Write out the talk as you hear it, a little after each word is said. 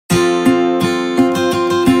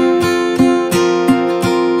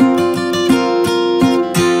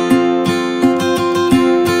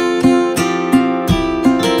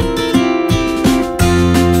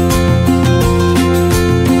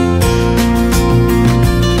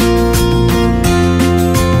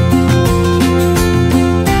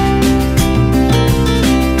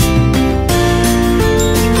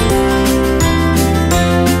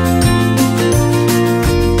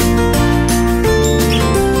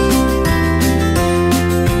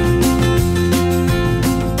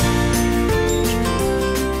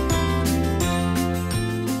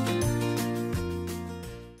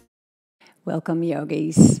Welcome,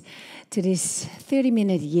 yogis, to this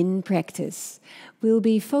 30-minute yin practice. We'll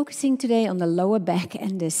be focusing today on the lower back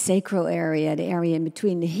and the sacral area, the area in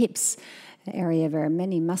between the hips, the area where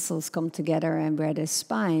many muscles come together and where the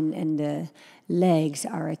spine and the legs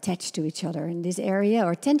are attached to each other. In this area,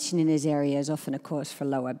 or tension in this area, is often a cause for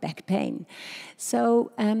lower back pain.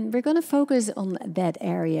 So we're going to focus on that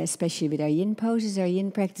area, especially with our yin poses. Our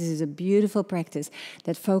yin practice is a beautiful practice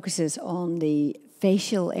that focuses on the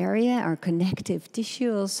fascial area, our connective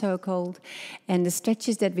tissue also called. And the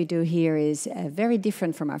stretches that we do here is very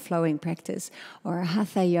different from our flowing practice or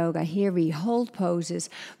hatha yoga. Here we hold poses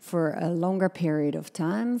for a longer period of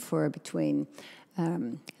time, for between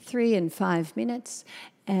 3 and 5 minutes,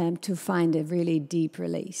 to find a really deep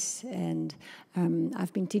release. And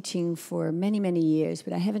I've been teaching for many, many years,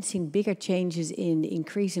 but I haven't seen bigger changes in the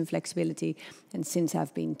increase in flexibility than since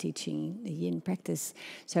I've been teaching the yin practice.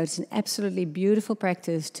 So it's an absolutely beautiful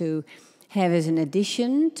practice to have as an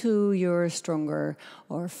addition to your stronger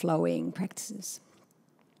or flowing practices.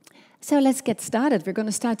 So let's get started. We're going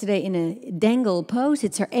to start today in a dangle pose.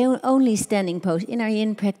 It's our only standing pose. In our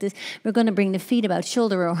yin practice, we're going to bring the feet about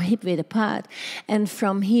shoulder or hip width apart. And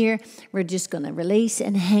from here, we're just going to release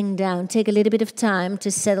and hang down. Take a little bit of time to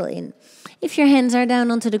settle in. If your hands are down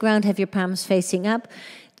onto the ground, have your palms facing up.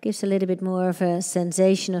 It gives a little bit more of a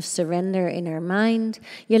sensation of surrender in our mind.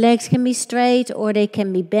 Your legs can be straight or they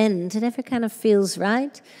can be bent. Whatever kind of feels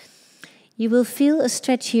right. You will feel a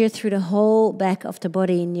stretch here through the whole back of the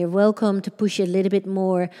body, and you're welcome to push a little bit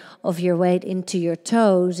more of your weight into your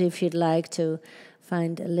toes if you'd like to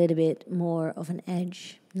find a little bit more of an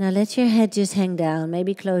edge. Now let your head just hang down,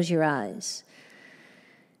 maybe close your eyes.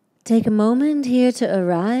 Take a moment here to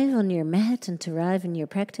arrive on your mat and to arrive in your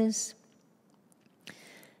practice.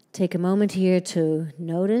 Take a moment here to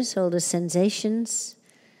notice all the sensations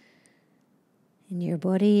in your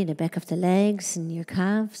body, in the back of the legs, in your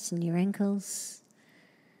calves, in your ankles,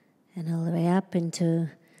 and all the way up into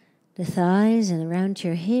the thighs and around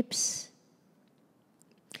your hips.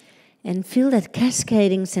 And feel that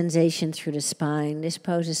cascading sensation through the spine. This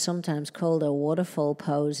pose is sometimes called a waterfall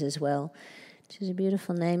pose as well, which is a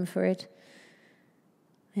beautiful name for it.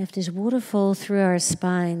 We have this waterfall through our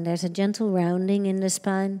spine. There's a gentle rounding in the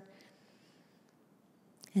spine.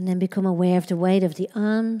 And then become aware of the weight of the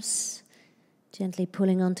arms, gently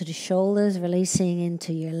pulling onto the shoulders, releasing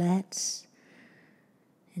into your lats,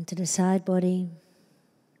 into the side body.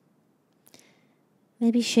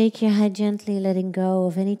 Maybe shake your head gently, letting go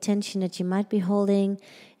of any tension that you might be holding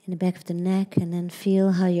in the back of the neck, and then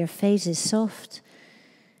feel how your face is soft.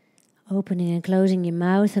 Opening and closing your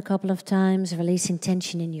mouth a couple of times, releasing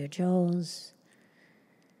tension in your jaws.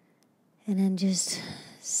 And then just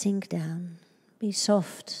sink down. Be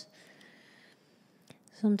soft.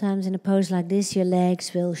 Sometimes in a pose like this, your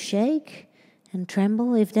legs will shake and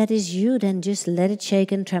tremble. If that is you, then just let it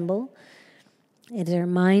shake and tremble. It is our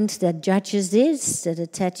mind that judges this, that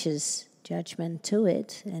attaches judgment to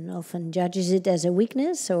it, and often judges it as a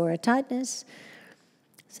weakness or a tightness.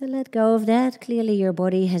 So let go of that. Clearly your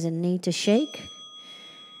body has a need to shake.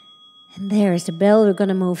 And there is the bell. We're going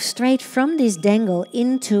to move straight from this dangle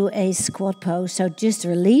into a squat pose. So just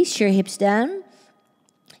release your hips down.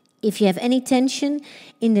 If you have any tension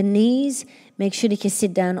in the knees, make sure that you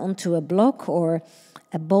sit down onto a block or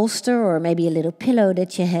a bolster or maybe a little pillow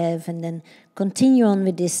that you have, and then continue on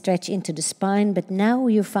with this stretch into the spine. But now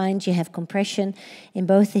you find you have compression in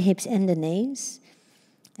both the hips and the knees.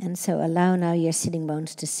 And so allow now your sitting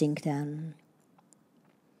bones to sink down.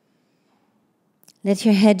 Let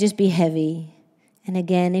your head just be heavy. And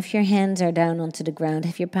again, if your hands are down onto the ground,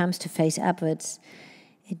 have your palms to face upwards.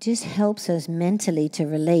 It just helps us mentally to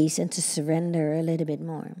release and to surrender a little bit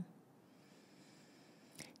more.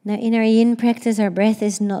 Now in our yin practice, our breath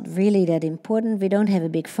is not really that important. We don't have a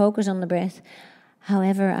big focus on the breath.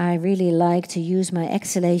 However, I really like to use my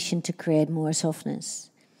exhalation to create more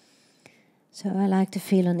softness. So I like to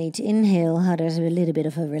feel on each inhale how there's a little bit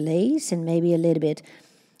of a release and maybe a little bit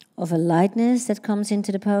of a lightness that comes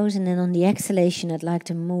into the pose. And then on the exhalation, I'd like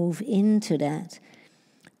to move into that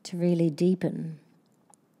to really deepen.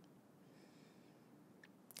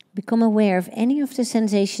 Become aware of any of the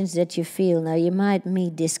sensations that you feel. Now you might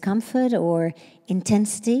meet discomfort or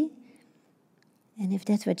intensity. And if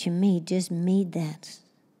that's what you meet, just meet that.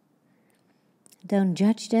 Don't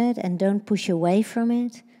judge that and don't push away from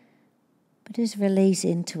it, but just release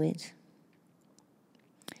into it.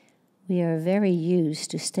 We are very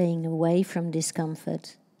used to staying away from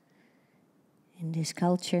discomfort in this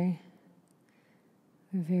culture.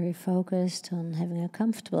 We're very focused on having a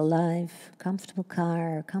comfortable life, comfortable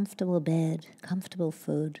car, comfortable bed, comfortable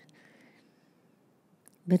food.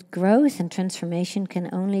 But growth and transformation can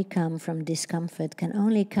only come from discomfort, can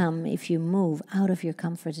only come if you move out of your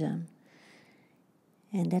comfort zone.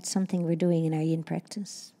 And that's something we're doing in our yin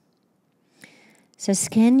practice. So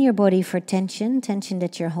scan your body for tension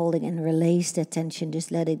that you're holding, and release that tension,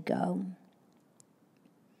 just let it go.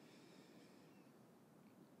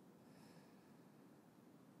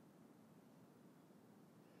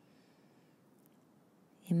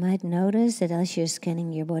 You might notice that as you're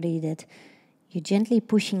scanning your body that you're gently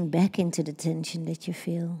pushing back into the tension that you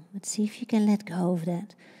feel. But see if you can let go of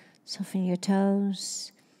that. Soften your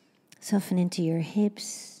toes, soften into your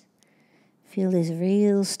hips. Feel this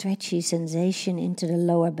real stretchy sensation into the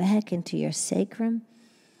lower back, into your sacrum.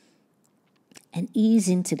 And ease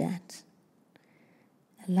into that.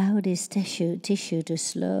 Allow this tissue to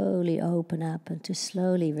slowly open up and to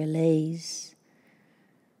slowly release.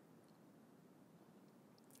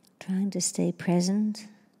 Trying to stay present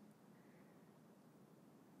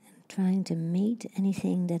and trying to meet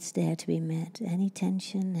anything that's there to be met. Any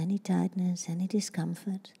tension, any tightness, any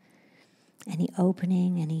discomfort, any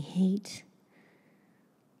opening, any heat.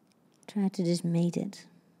 Try to just meet it.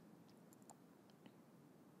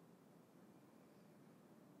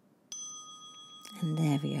 And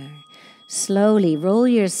there we are. Slowly roll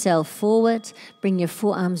yourself forward, bring your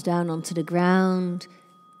forearms down onto the ground.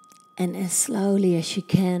 And as slowly as you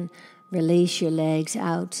can, release your legs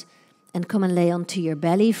out and come and lay onto your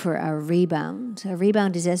belly for our rebound. A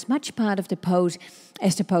rebound is as much part of the pose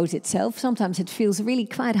as the pose itself. Sometimes it feels really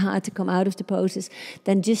quite hard to come out of the poses.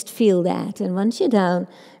 Then just feel that. And once you're down,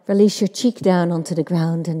 release your cheek down onto the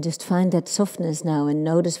ground and just find that softness now and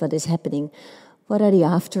notice what is happening. What are the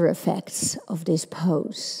after effects of this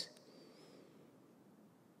pose?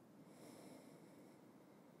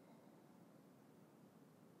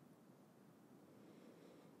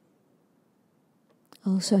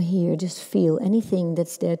 Also here, just feel anything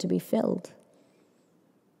that's there to be felt.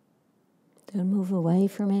 Don't move away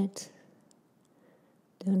from it.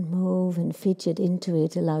 Don't move and fidget into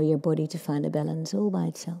it. Allow your body to find a balance all by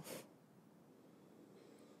itself.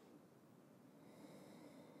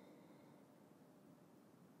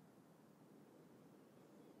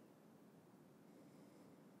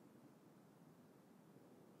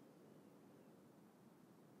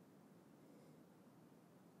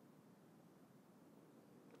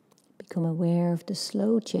 Become aware of the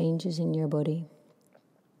slow changes in your body.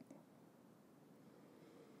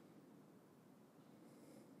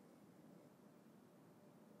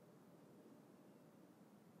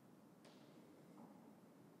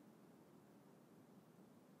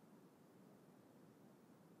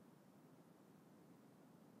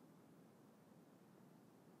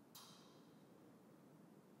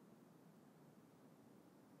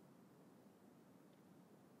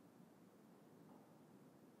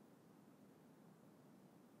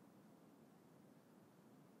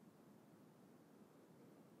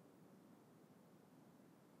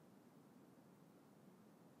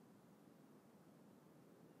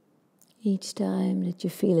 Each time that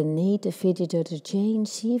you feel a need to fidget or to change,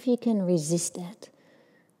 see if you can resist that.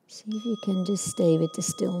 See if you can just stay with the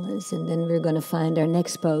stillness. And then we're going to find our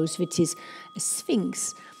next pose, which is a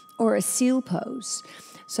Sphynx or a seal pose.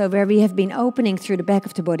 So where we have been opening through the back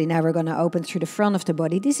of the body, now we're going to open through the front of the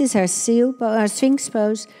body. This is our Sphynx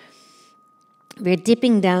pose. We're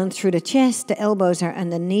dipping down through the chest. The elbows are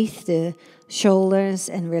underneath the shoulders,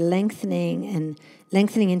 and we're lengthening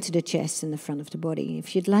into the chest and the front of the body.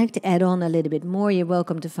 If you'd like to add on a little bit more, you're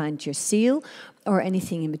welcome to find your seal or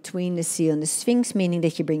anything in between the seal and the Sphynx, meaning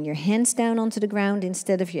that you bring your hands down onto the ground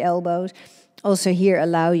instead of your elbows. Also here,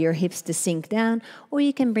 allow your hips to sink down, or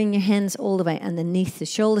you can bring your hands all the way underneath the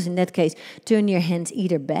shoulders. In that case, turn your hands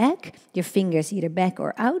either back, your fingers either back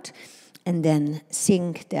or out, and then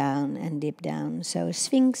sink down and dip down. So a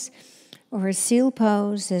Sphynx or a seal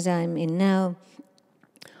pose, as I'm in now,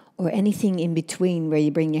 or anything in between where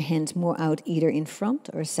you bring your hands more out either in front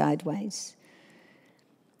or sideways.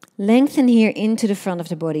 Lengthen here into the front of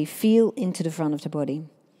the body. Feel into the front of the body.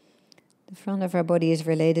 The front of our body is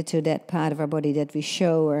related to that part of our body that we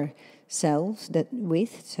show ourselves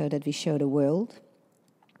with, so that we show the world.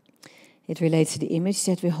 It relates to the image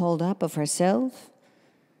that we hold up of ourselves.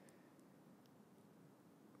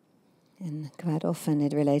 And quite often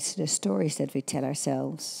it relates to the stories that we tell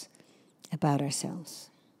ourselves about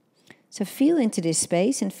ourselves. So feel into this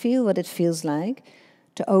space and feel what it feels like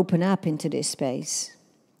to open up into this space.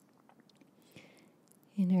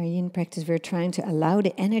 In our yin practice, we're trying to allow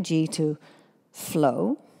the energy to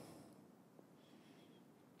flow.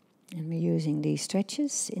 And we're using these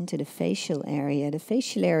stretches into the fascial area. The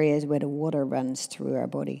fascial area is where the water runs through our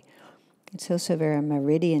body. It's also where our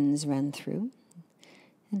meridians run through.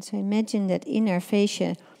 And so imagine that in our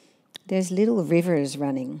fascia, there's little rivers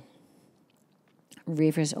running,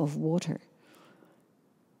 rivers of water.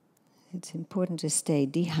 It's important to stay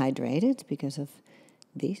dehydrated because of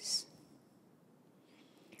this.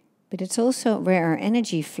 But it's also where our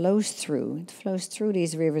energy flows through. It flows through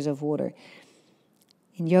these rivers of water.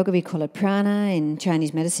 In yoga we call it prana, in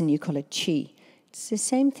Chinese medicine you call it qi. It's the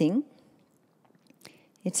same thing.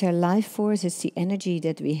 It's our life force, it's the energy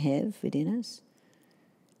that we have within us.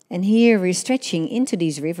 And here we're stretching into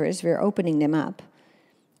these rivers, we're opening them up.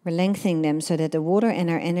 We're lengthening them so that the water and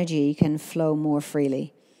our energy can flow more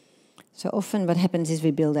freely. So often what happens is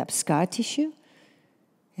we build up scar tissue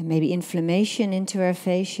and maybe inflammation into our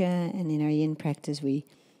fascia, and in our yin practice we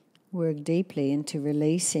work deeply into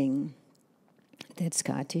releasing that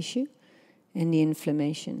scar tissue and the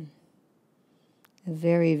inflammation. A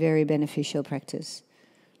very, very beneficial practice.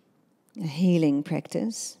 A healing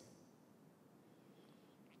practice.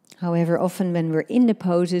 However, often when we're in the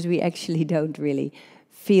poses, we actually don't really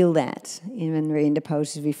feel that. And when we're in the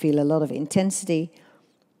poses, we feel a lot of intensity,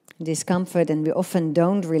 discomfort, and we often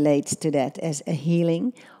don't relate to that as a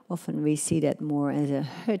healing. Often we see that more as a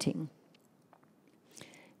hurting.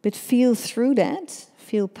 But feel through that,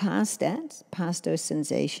 feel past that, past those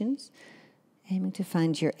sensations, aiming to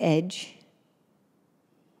find your edge.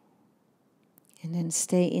 And then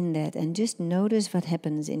stay in that and just notice what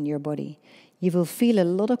happens in your body. You will feel a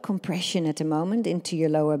lot of compression at the moment into your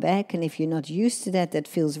lower back, and if you're not used to that, that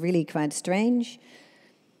feels really quite strange.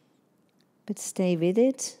 But stay with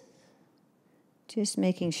it, just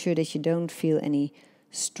making sure that you don't feel any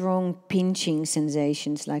strong pinching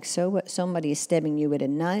sensations like somebody is stabbing you with a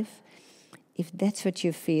knife. If that's what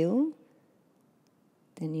you feel,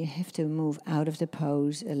 then you have to move out of the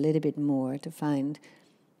pose a little bit more to find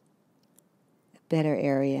better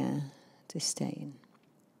area to stay in.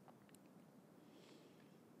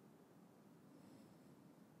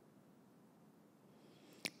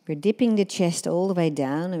 We're dipping the chest all the way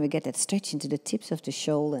down, and we get that stretch into the tips of the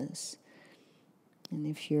shoulders. And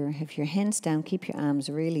if you have your hands down, keep your arms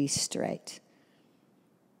really straight.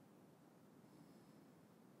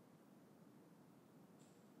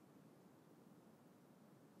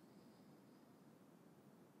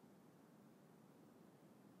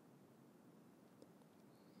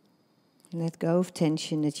 Let go of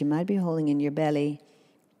tension that you might be holding in your belly,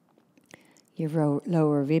 your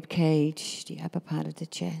lower rib cage, the upper part of the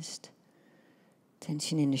chest,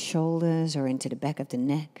 tension in the shoulders or into the back of the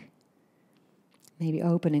neck. Maybe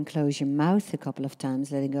open and close your mouth a couple of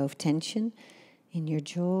times, letting go of tension in your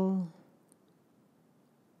jaw.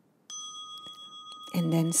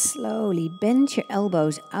 And then slowly bend your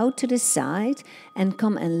elbows out to the side and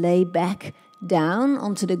come and lay back down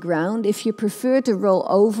onto the ground. If you prefer to roll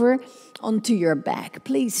over onto your back,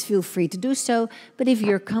 please feel free to do so. But if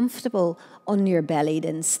you're comfortable on your belly,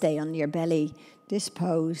 then stay on your belly. This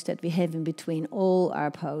pose that we have in between all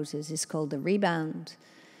our poses is called the rebound.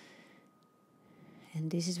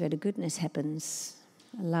 And this is where the goodness happens,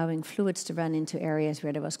 allowing fluids to run into areas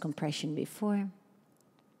where there was compression before.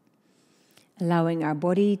 Allowing our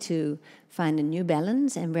body to find a new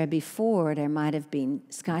balance, and where before there might have been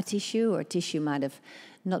scar tissue or tissue might have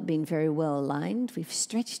not been very well aligned, we've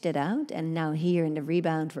stretched it out, and now here in the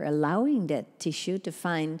rebound we're allowing that tissue to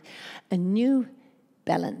find a new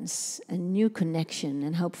balance, a new connection,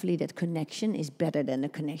 and hopefully that connection is better than the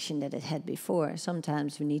connection that it had before.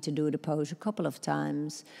 Sometimes we need to do the pose a couple of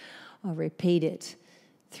times or repeat it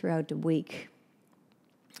throughout the week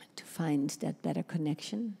to find that better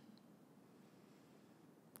connection.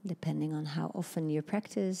 Depending on how often you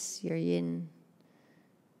practice your yin,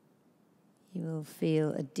 you will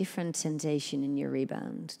feel a different sensation in your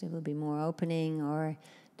rebound. There will be more opening, or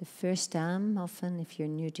the first time, often if you're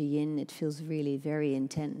new to yin, it feels really very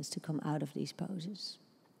intense to come out of these poses.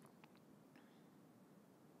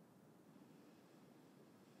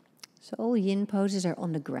 So all yin poses are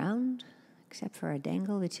on the ground, except for our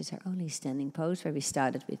dangle, which is our only standing pose where we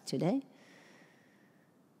started with today.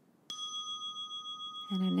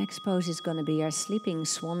 And our next pose is going to be our sleeping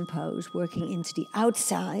swan pose, working into the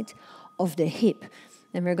outside of the hip.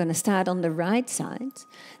 And we're going to start on the right side.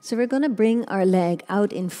 So we're going to bring our leg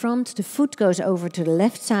out in front. The foot goes over to the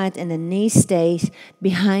left side and the knee stays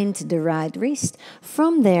behind the right wrist.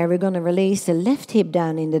 From there, we're going to release the left hip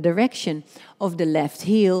down in the direction of the left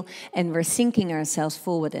heel, and we're sinking ourselves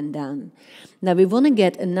forward and down. Now we want to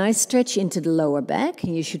get a nice stretch into the lower back,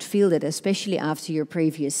 and you should feel that especially after your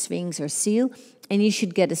previous Sphynx or seal. And you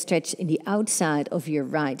should get a stretch in the outside of your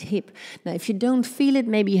right hip. Now, if you don't feel it,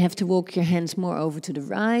 maybe you have to walk your hands more over to the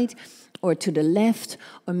right or to the left,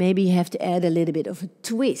 or maybe you have to add a little bit of a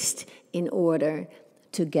twist in order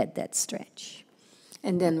to get that stretch.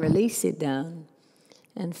 And then release it down,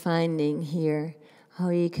 and finding here how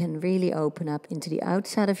you can really open up into the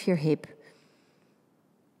outside of your hip,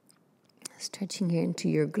 stretching here into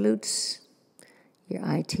your glutes, your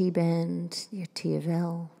IT band, your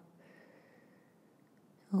TFL,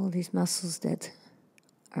 all these muscles that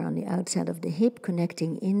are on the outside of the hip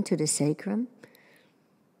connecting into the sacrum.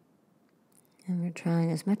 And we're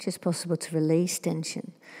trying as much as possible to release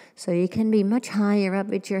tension. So you can be much higher up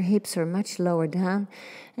with your hips or much lower down.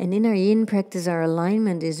 And in our yin practice, our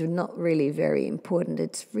alignment is not really very important.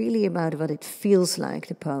 It's really about what it feels like,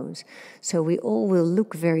 the pose. So we all will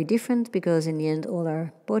look very different because in the end, all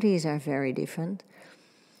our bodies are very different.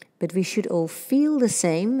 But we should all feel the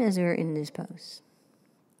same as we're in this pose.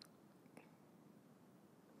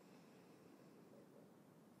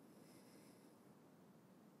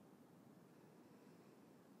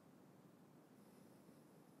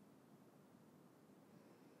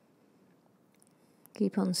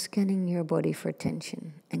 Keep on scanning your body for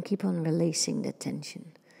tension and keep on releasing the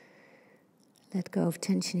tension. Let go of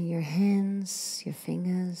tension in your hands, your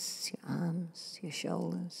fingers, your arms, your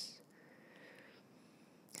shoulders.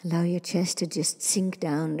 Allow your chest to just sink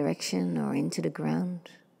down direction or into the ground.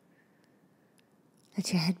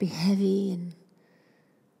 Let your head be heavy and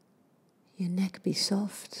your neck be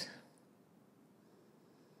soft.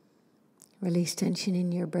 Release tension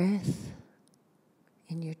in your breath,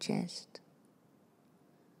 in your chest.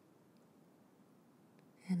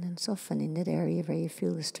 And then soften in that area where you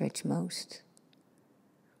feel the stretch most.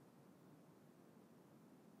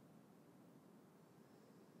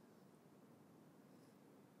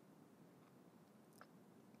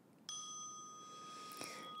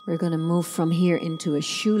 We're going to move from here into a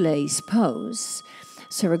shoelace pose.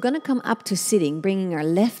 So we're going to come up to sitting, bringing our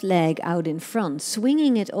left leg out in front,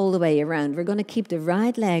 swinging it all the way around. We're going to keep the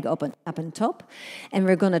right leg up and top, and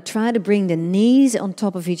we're going to try to bring the knees on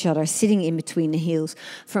top of each other, sitting in between the heels.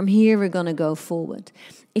 From here, we're going to go forward.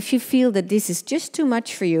 If you feel that this is just too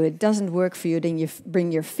much for you, it doesn't work for you, then you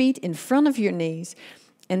bring your feet in front of your knees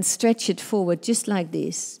and stretch it forward just like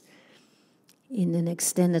this in an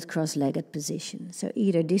extended cross-legged position. So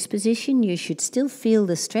either this position, you should still feel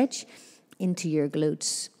the stretch into your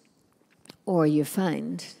glutes, or you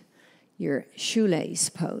find your shoelace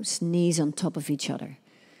pose, knees on top of each other.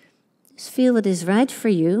 Just feel what is right for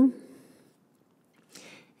you,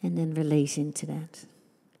 and then release into that.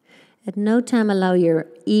 At no time allow your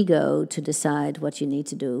ego to decide what you need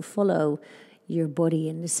to do. Follow your body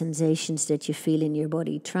and the sensations that you feel in your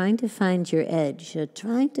body, trying to find your edge,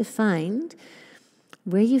 trying to find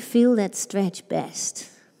where you feel that stretch best.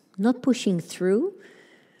 Not pushing through,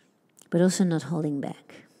 but also not holding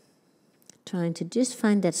back. Trying to just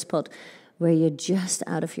find that spot where you're just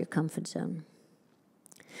out of your comfort zone.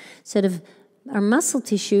 Sort of our muscle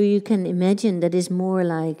tissue, you can imagine that is more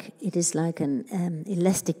like, it is like an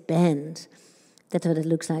elastic band. That's what it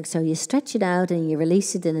looks like. So you stretch it out and you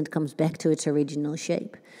release it and it comes back to its original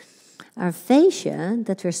shape. Our fascia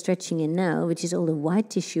that we're stretching in now, which is all the white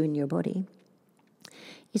tissue in your body,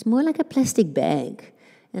 is more like a plastic bag.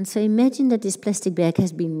 And so imagine that this plastic bag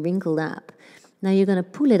has been wrinkled up. Now you're going to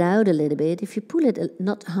pull it out a little bit. If you pull it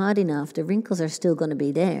not hard enough, the wrinkles are still going to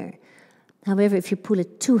be there. However, if you pull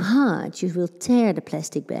it too hard, you will tear the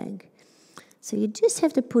plastic bag. So you just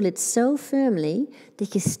have to pull it so firmly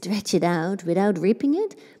that you stretch it out without ripping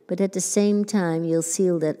it, but at the same time you'll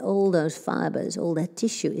feel that all those fibers, all that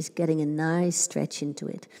tissue is getting a nice stretch into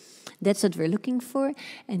it. That's what we're looking for,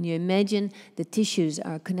 and you imagine the tissues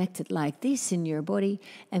are connected like this in your body,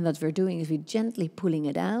 and what we're doing is we're gently pulling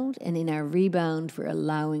it out, and in our rebound we're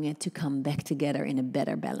allowing it to come back together in a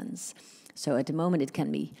better balance. So at the moment it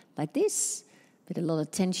can be like this, with a lot of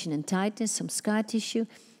tension and tightness, some scar tissue.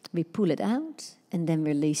 We pull it out and then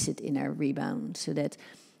release it in our rebound so that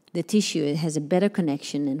the tissue has a better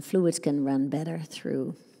connection and fluids can run better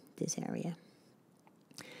through this area.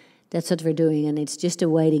 That's what we're doing, and it's just a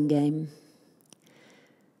waiting game.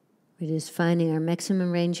 We're just finding our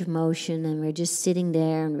maximum range of motion, and we're just sitting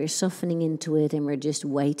there, and we're softening into it, and we're just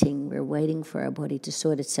waiting. We're waiting for our body to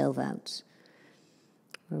sort itself out.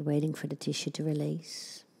 We're waiting for the tissue to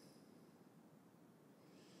release.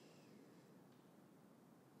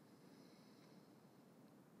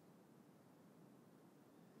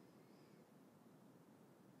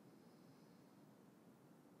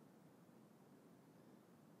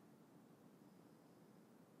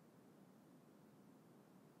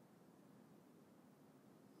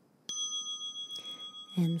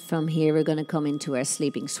 And from here, we're going to come into our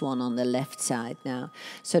sleeping swan on the left side now.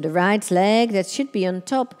 So the right leg, that should be on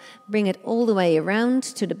top, bring it all the way around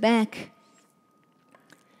to the back.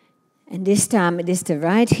 And this time it is the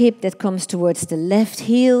right hip that comes towards the left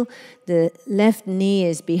heel. The left knee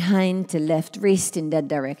is behind the left wrist in that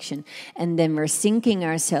direction. And then we're sinking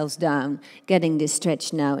ourselves down, getting this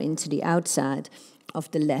stretch now into the outside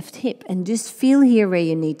of the left hip. And just feel here where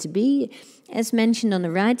you need to be. As mentioned on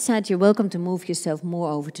the right side, you're welcome to move yourself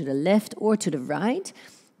more over to the left or to the right.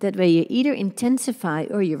 That way you either intensify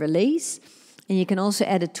or you release. And you can also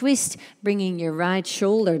add a twist, bringing your right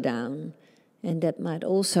shoulder down. And that might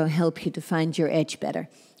also help you to find your edge better.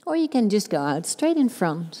 Or you can just go out straight in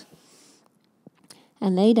front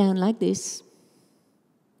and lay down like this.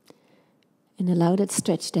 And allow that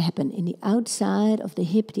stretch to happen in the outside of the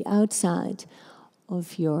hip, the outside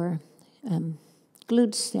of your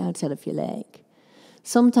glutes, the outside of your leg.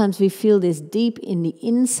 Sometimes we feel this deep in the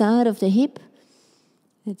inside of the hip.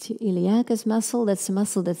 That's your iliacus muscle. That's the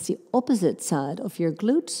muscle that's the opposite side of your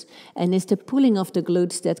glutes. And it's the pulling of the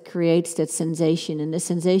glutes that creates that sensation. And the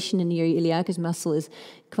sensation in your iliacus muscle is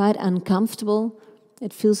quite uncomfortable.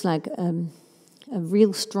 It feels like a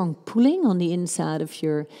real strong pulling on the inside of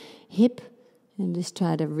your hip. And just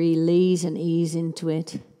try to release and ease into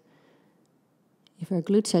it. If our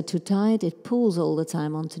glutes are too tight, it pulls all the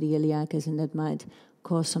time onto the iliacus, and that might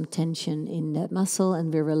cause some tension in that muscle,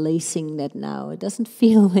 and we're releasing that now. It doesn't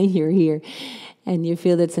feel when you're here and you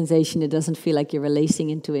feel that sensation, it doesn't feel like you're releasing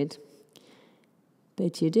into it.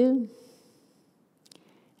 But you do.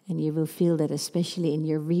 And you will feel that especially in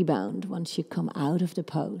your rebound, once you come out of the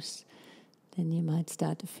pose, then you might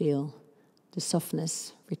start to feel the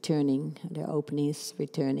softness returning, the openness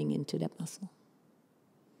returning into that muscle.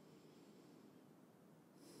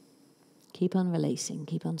 Keep on releasing,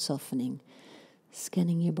 keep on softening,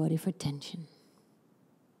 scanning your body for tension.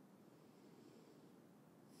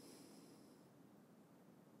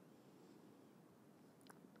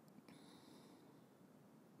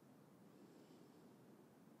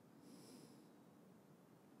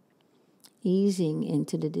 Easing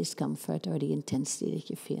into the discomfort or the intensity that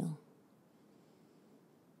you feel.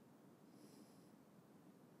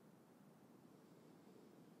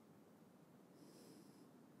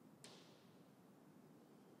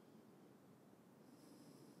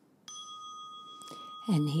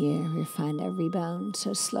 And here we find our rebound.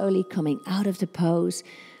 So slowly coming out of the pose,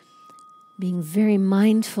 being very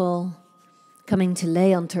mindful, coming to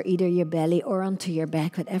lay onto either your belly or onto your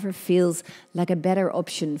back, whatever feels like a better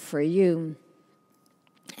option for you.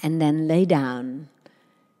 And then lay down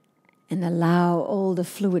and allow all the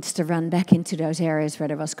fluids to run back into those areas where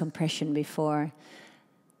there was compression before.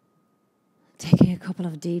 Taking a couple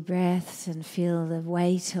of deep breaths and feel the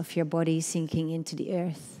weight of your body sinking into the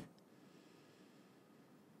earth.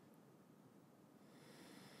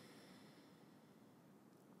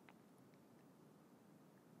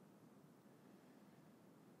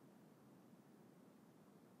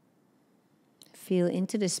 Feel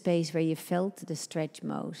into the space where you felt the stretch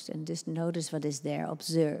most and just notice what is there.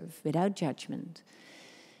 Observe without judgment.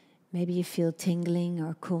 Maybe you feel tingling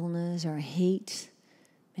or coolness or heat.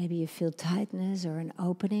 Maybe you feel tightness or an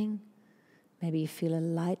opening. Maybe you feel a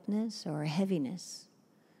lightness or a heaviness.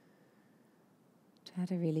 Try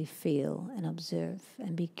to really feel and observe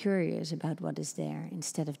and be curious about what is there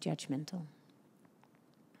instead of judgmental.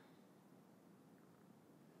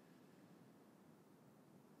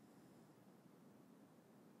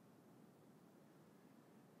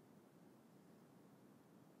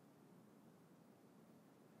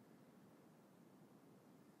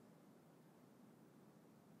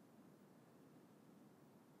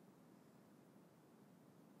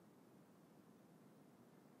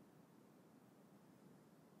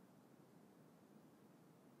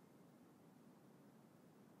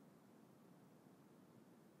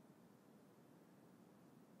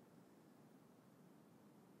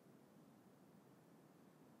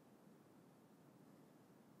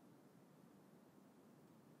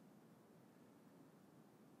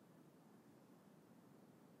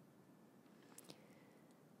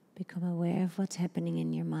 Become aware of what's happening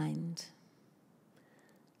in your mind.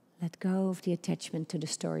 Let go of the attachment to the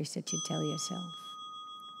stories that you tell yourself.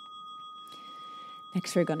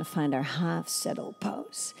 Next, we're going to find our half saddle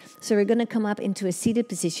pose. So we're going to come up into a seated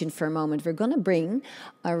position for a moment. We're going to bring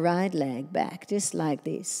our right leg back, just like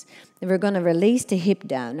this. And we're going to release the hip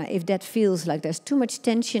down. Now, if that feels like there's too much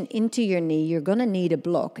tension into your knee, you're going to need a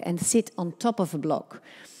block and sit on top of a block.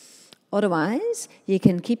 Otherwise, you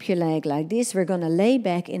can keep your leg like this. We're going to lay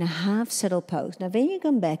back in a half saddle pose. Now, when you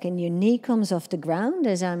come back and your knee comes off the ground,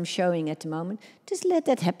 as I'm showing at the moment, just let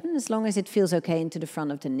that happen as long as it feels okay into the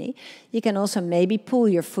front of the knee. You can also maybe pull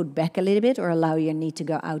your foot back a little bit or allow your knee to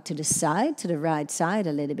go out to the side, to the right side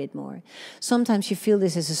a little bit more. Sometimes you feel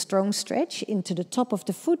this as a strong stretch into the top of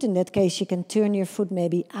the foot. In that case, you can turn your foot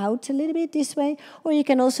maybe out a little bit this way, or you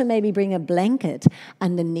can also maybe bring a blanket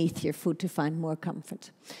underneath your foot to find more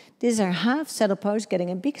comfort. This is our half saddle pose,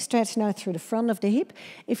 getting a big stretch now through the front of the hip.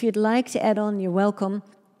 If you'd like to add on, you're welcome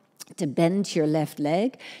to bend your left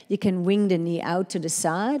leg. You can wing the knee out to the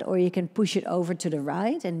side, or you can push it over to the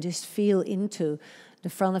right and just feel into the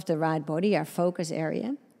front of the right body, our focus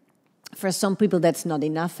area. For some people, that's not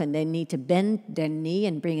enough, and they need to bend their knee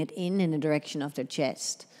and bring it in the direction of their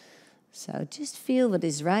chest. So just feel what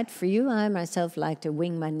is right for you. I myself like to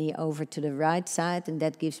wing my knee over to the right side, and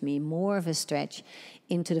that gives me more of a stretch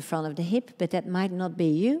into the front of the hip, but that might not be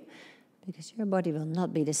you, because your body will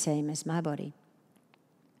not be the same as my body.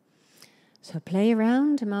 So play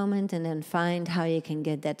around a moment and then find how you can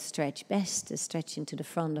get that stretch best, the stretch into the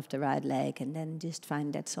front of the right leg, and then just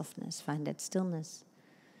find that softness, find that stillness.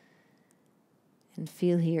 And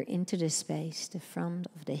feel here into the space, the front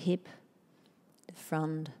of the hip, the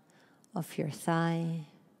front of your thigh,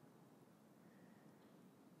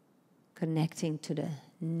 connecting to the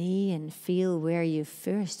knee, and feel where you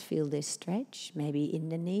first feel this stretch, maybe in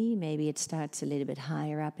the knee, maybe it starts a little bit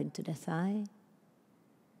higher up into the thigh.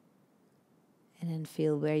 And then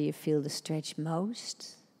feel where you feel the stretch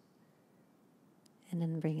most. And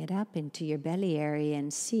then bring it up into your belly area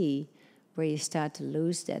and see where you start to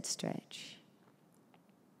lose that stretch.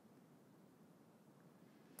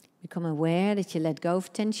 Become aware that you let go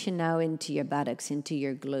of tension now into your buttocks, into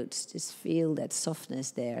your glutes. Just feel that softness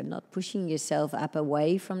there, not pushing yourself up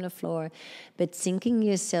away from the floor, but sinking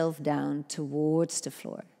yourself down towards the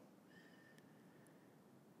floor.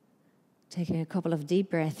 Taking a couple of deep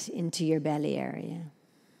breaths into your belly area.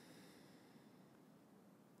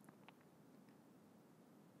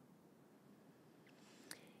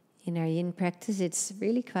 In our yin practice, it's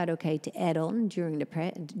really quite okay to add on during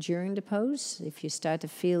the pose. If you start to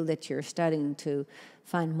feel that you're starting to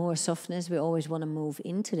find more softness, we always want to move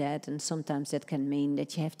into that. And sometimes that can mean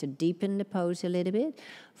that you have to deepen the pose a little bit.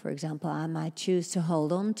 For example, I might choose to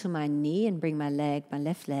hold on to my knee and bring my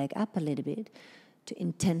left leg up a little bit to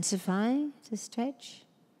intensify the stretch.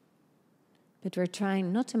 But we're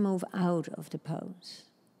trying not to move out of the pose.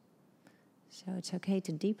 So it's okay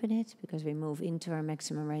to deepen it because we move into our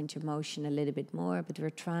maximum range of motion a little bit more, but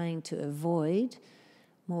we're trying to avoid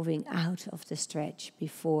moving out of the stretch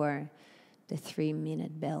before the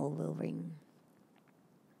 3-minute bell will ring.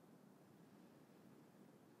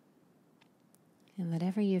 And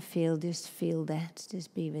whatever you feel, just feel that,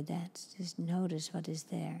 just be with that, just notice what is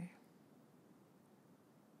there.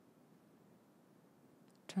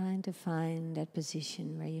 Trying to find that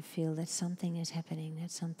position where you feel that something is happening,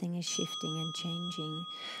 that something is shifting and changing.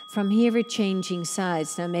 From here we're changing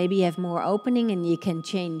sides. Now maybe you have more opening and you can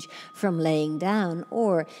change from laying down,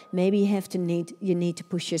 or maybe you need to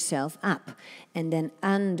push yourself up and then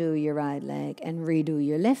undo your right leg and redo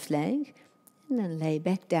your left leg, and then lay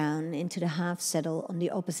back down into the half saddle on the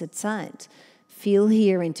opposite side. Feel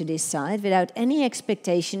here into this side without any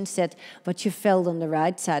expectations that what you felt on the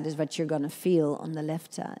right side is what you're going to feel on the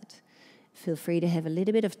left side. Feel free to have a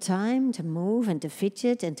little bit of time to move and to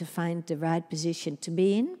fidget and to find the right position to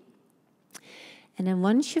be in. And then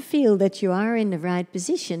once you feel that you are in the right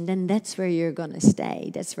position, then that's where you're going to stay.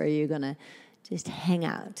 That's where you're going to just hang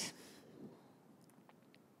out.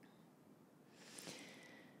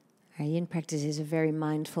 Our yin practice is a very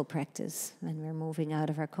mindful practice. When we're moving out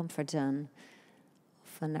of our comfort zone,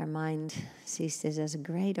 often our mind sees this as a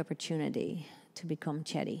great opportunity to become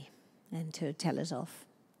chatty and to tell us off.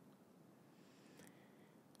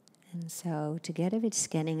 And so together with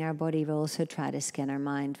scanning our body, we also try to scan our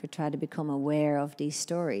mind. We try to become aware of these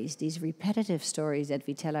stories, these repetitive stories that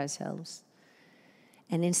we tell ourselves.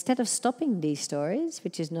 And instead of stopping these stories,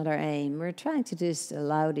 which is not our aim, we're trying to just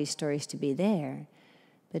allow these stories to be there,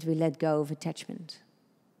 but we let go of attachment.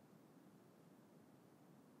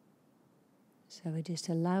 So we just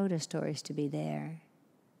allow the stories to be there.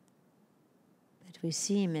 But we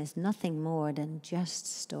see them as nothing more than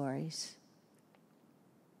just stories.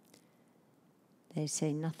 They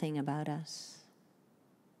say nothing about us.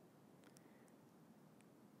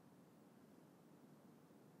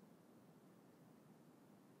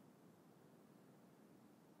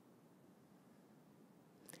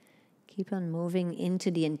 Keep on moving into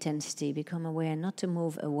the intensity. Become aware not to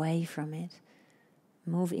move away from it.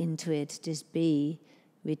 Move into it, just be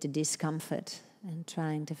with the discomfort and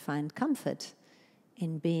trying to find comfort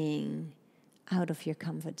in being out of your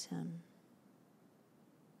comfort zone.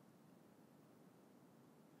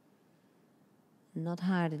 Not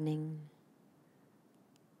hardening,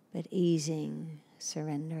 but easing,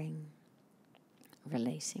 surrendering,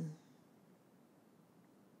 releasing.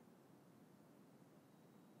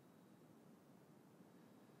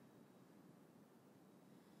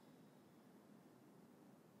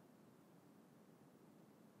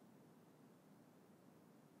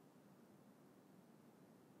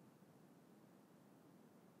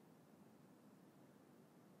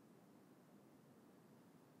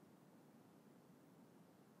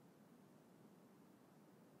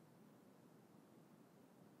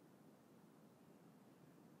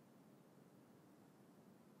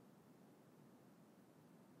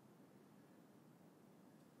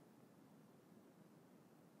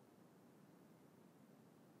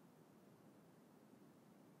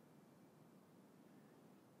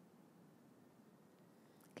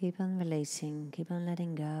 Keep on releasing, keep on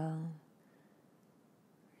letting go.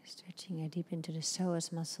 Stretching here deep into the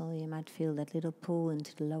psoas muscle, you might feel that little pull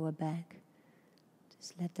into the lower back.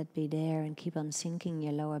 Just let that be there and keep on sinking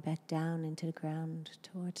your lower back down into the ground,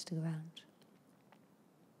 towards the ground.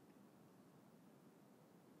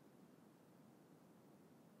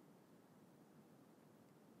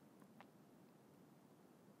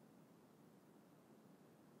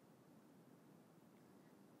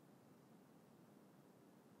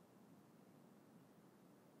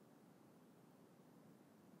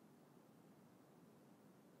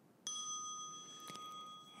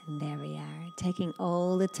 And there we are, taking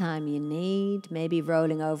all the time you need, maybe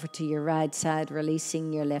rolling over to your right side,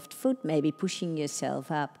 releasing your left foot, maybe pushing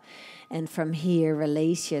yourself up. And from here,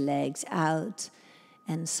 release your legs out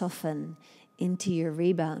and soften into your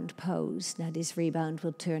rebound pose. Now this rebound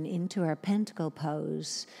will turn into our pentacle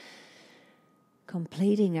pose,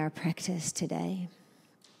 completing our practice today.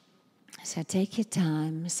 So take your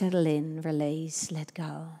time, settle in, release, let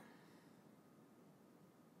go.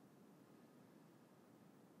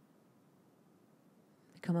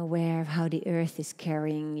 Become aware of how the earth is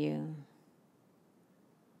carrying you.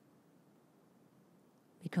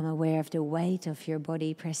 Become aware of the weight of your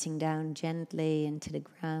body pressing down gently into the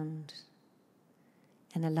ground.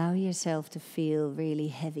 And allow yourself to feel really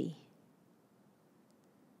heavy.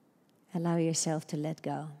 Allow yourself to let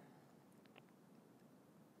go.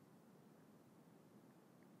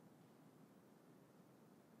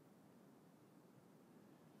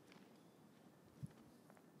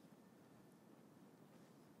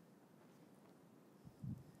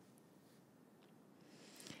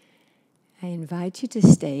 I invite you to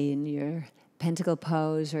stay in your pentacle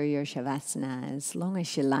pose or your shavasana as long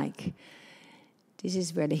as you like. This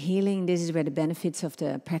is where the healing, this is where the benefits of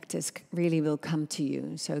the practice really will come to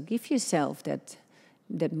you. So give yourself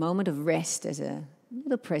that moment of rest as a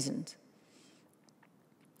little present.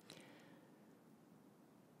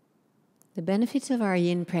 The benefits of our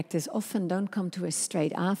yin practice often don't come to us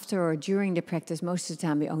straight after or during the practice. Most of the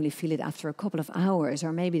time we only feel it after a couple of hours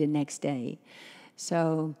or maybe the next day.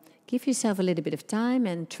 So give yourself a little bit of time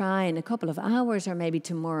and try in a couple of hours or maybe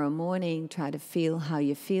tomorrow morning, try to feel how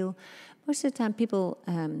you feel. Most of the time people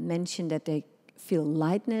mention that they feel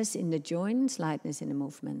lightness in the joints, lightness in the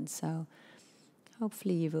movement. So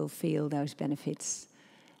hopefully you will feel those benefits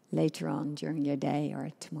later on during your day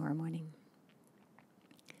or tomorrow morning.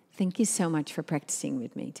 Thank you so much for practicing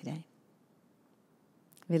with me today.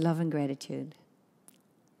 With love and gratitude.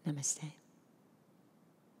 Namaste.